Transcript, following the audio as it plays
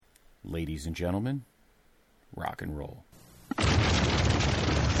Ladies and gentlemen, rock and roll.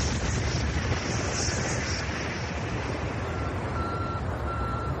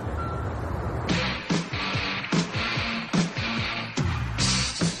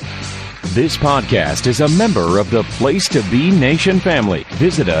 This podcast is a member of the Place to Be Nation family.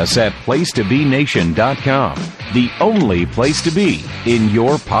 Visit us at placetobenation.com, the only place to be in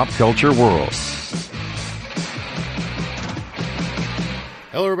your pop culture world.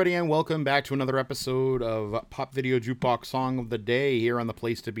 Hello, everybody, and welcome back to another episode of Pop Video Jukebox Song of the Day here on the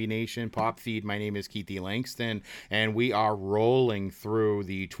Place to Be Nation Pop Feed. My name is Keithy Langston, and we are rolling through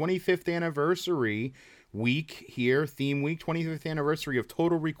the 25th anniversary week here, theme week, 25th anniversary of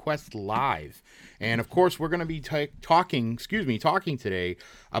Total Request Live. And of course, we're going to be talking today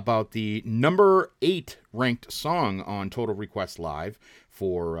about the number 8 ranked song on Total Request Live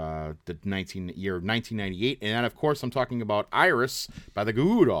for the year of 1998. And of course, I'm talking about Iris by the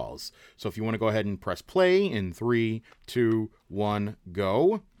Goo Goo Dolls. So if you want to go ahead and press play in 3, 2, 1,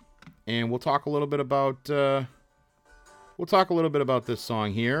 go. And we'll talk a little bit about this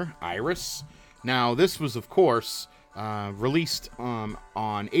song here, Iris. Now, this was, of course, released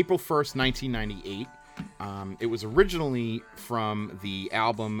on April 1st, 1998. It was originally from the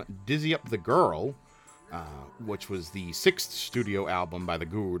album Dizzy Up the Girl, which was the 6th studio album by the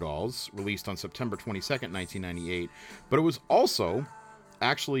Goo Goo Dolls, released on September 22nd, 1998. But it was also,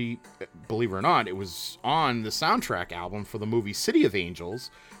 actually, believe it or not, it was on the soundtrack album for the movie City of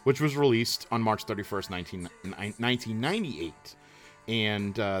Angels, which was released on March 31st, 1998.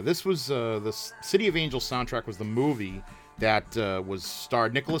 And this was the City of Angels soundtrack was the movie that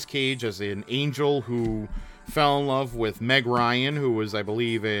starred Nicolas Cage as an angel who fell in love with Meg Ryan, who was, I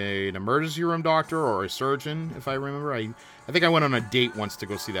believe, an emergency room doctor or a surgeon, if I remember. I think I went on a date once to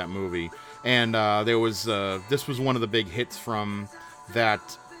go see that movie. And this was one of the big hits from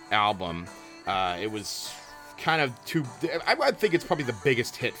that album. It was kind of I think it's probably the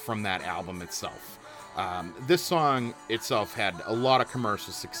biggest hit from that album itself. This song itself had a lot of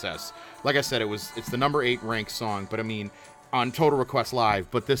commercial success. Like I said, it's the number 8 ranked song, but I mean, on Total Request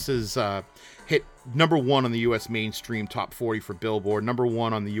Live, but this is hit number 1 on the U.S. mainstream top 40 for Billboard, number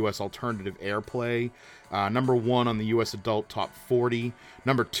 1 on the U.S. alternative airplay, number 1 on the U.S. adult top 40,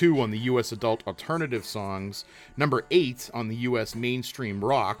 number 2 on the U.S. adult alternative songs, number 8 on the U.S. mainstream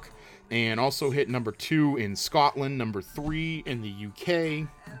rock, and also hit number 2 in Scotland, number 3 in the U.K.,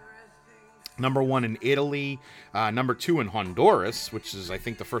 number 1 in Italy, number 2 in Honduras, which is, I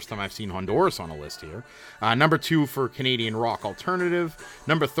think, the first time I've seen Honduras on a list here. Number 2 for Canadian Rock Alternative.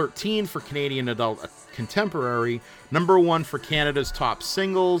 Number 13 for Canadian Adult Contemporary. Number 1 for Canada's Top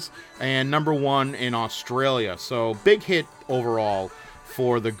Singles. And number 1 in Australia. So, big hit overall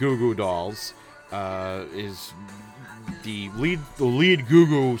for the Goo Goo Dolls. Is the lead Goo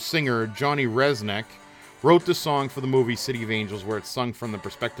Goo singer, Johnny Resnick, wrote the song for the movie City of Angels, where it's sung from the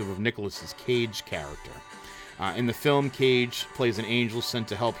perspective of Nicolas Cage character. In the film, Cage plays an angel sent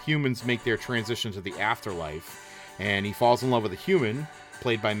to help humans make their transition to the afterlife, and he falls in love with a human,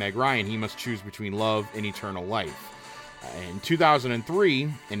 played by Meg Ryan. He must choose between love and eternal life. In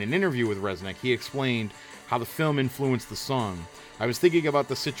 2003, in an interview with Resnick, he explained how the film influenced the song. I was thinking about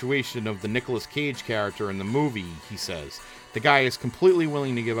the situation of the Nicolas Cage character in the movie, he says. The guy is completely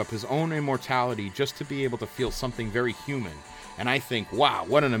willing to give up his own immortality just to be able to feel something very human. And I think, wow,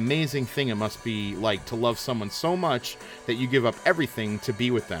 what an amazing thing it must be like to love someone so much that you give up everything to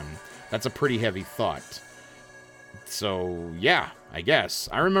be with them. That's a pretty heavy thought. So, yeah, I guess.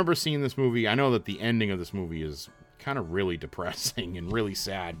 I remember seeing this movie. I know that the ending of this movie is kind of really depressing and really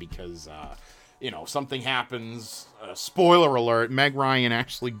sad because, something happens. Spoiler alert, Meg Ryan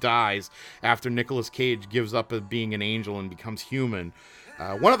actually dies after Nicolas Cage gives up as being an angel and becomes human.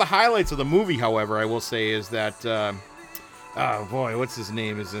 One of the highlights of the movie, however, I will say, is that, what's his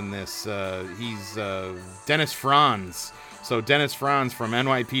name is in this? He's Dennis Franz. So Dennis Franz from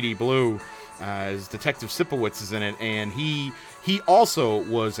NYPD Blue, as Detective Sipowicz is in it, and he also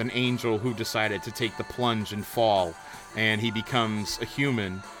was an angel who decided to take the plunge and fall, and he becomes a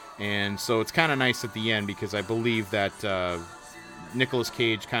human. And so it's kind of nice at the end because I believe that Nicolas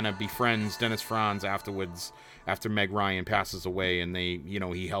Cage kind of befriends Dennis Franz afterwards, after Meg Ryan passes away, and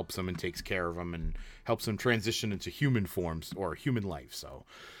he helps him and takes care of him and helps him transition into human forms or human life. So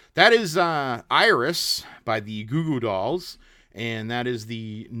that is Iris by the Goo Goo Dolls, and that is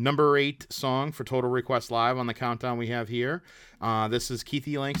the number 8 song for Total Request Live on the countdown we have here. This is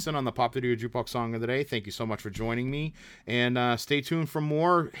Keithy Langston on the Pop Video Jukebox Song of the Day. Thank you so much for joining me, and stay tuned for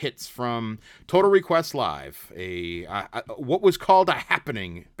more hits from Total Request Live, what was called a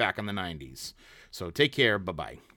happening back in the 90s. So take care. Bye-bye.